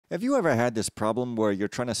Have you ever had this problem where you're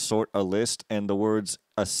trying to sort a list and the words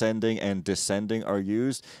ascending and descending are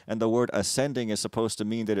used, and the word ascending is supposed to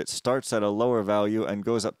mean that it starts at a lower value and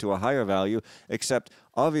goes up to a higher value, except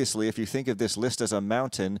obviously if you think of this list as a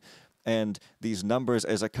mountain and these numbers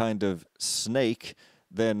as a kind of snake,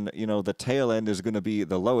 then, the tail end is going to be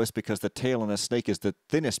the lowest because the tail on a snake is the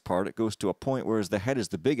thinnest part. It goes to a point, whereas the head is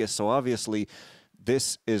the biggest. So obviously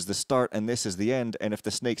this is the start and this is the end. And if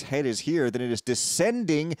the snake's head is here, then it is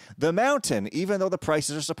descending the mountain. Even though the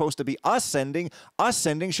prices are supposed to be ascending,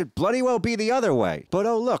 ascending should bloody well be the other way. But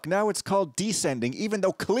oh look, now it's called descending, even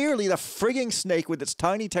though clearly the frigging snake with its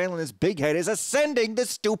tiny tail and its big head is ascending the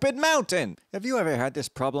stupid mountain. Have you ever had this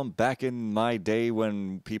problem back in my day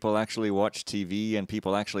when people actually watched TV and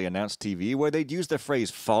people actually announced TV, where they'd use the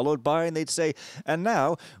phrase followed by and they'd say, and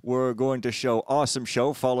now we're going to show awesome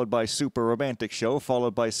show followed by super romantic show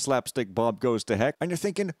followed by slapstick Bob Goes to Heck. And you're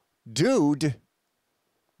thinking, dude,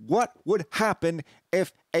 what would happen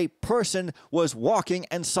if a person was walking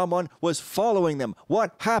and someone was following them?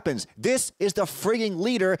 What happens? This is the frigging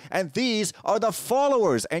leader and these are the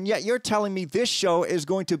followers. And yet you're telling me this show is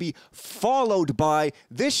going to be followed by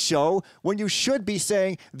this show when you should be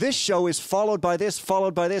saying this show is followed by this,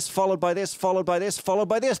 followed by this, followed by this, followed by this, followed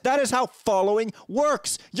by this. That is how following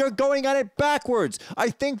works. You're going at it backwards. I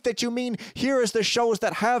think that you mean here is the shows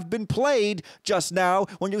that have been played just now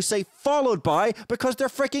when you say followed by, because they're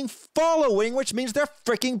freaking following, which means they're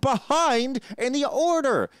freaking behind in the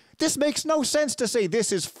order. This makes no sense to say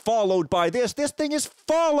this is followed by this. This thing is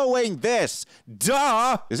following this.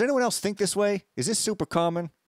 Duh! Does anyone else think this way? Is this super common?